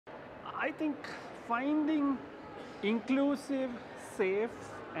I think finding inclusive, safe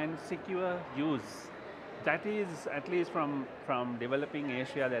and secure use. That is, at least from developing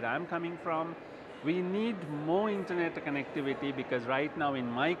Asia that I'm coming from, we need more internet connectivity because right now in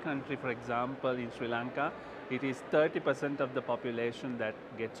my country, for example, in Sri Lanka, it is 30% of the population that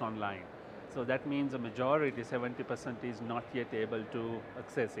gets online. So that means a majority, 70%, is not yet able to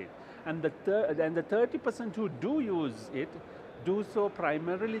access it. And the 30% who do use it do so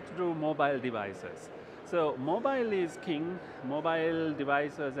primarily through mobile devices. So mobile is king, mobile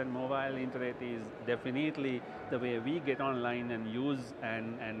devices and mobile internet is definitely the way we get online and use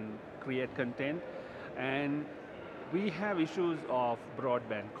and create content. And we have issues of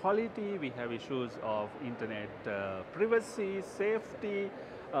broadband quality, we have issues of internet privacy, safety,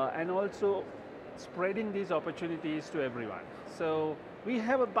 and also spreading these opportunities to everyone. So we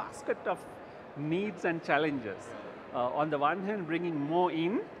have a basket of needs and challenges. On the one hand, bringing more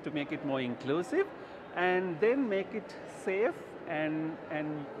in to make it more inclusive, and then make it safe and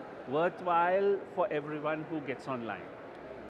worthwhile for everyone who gets online.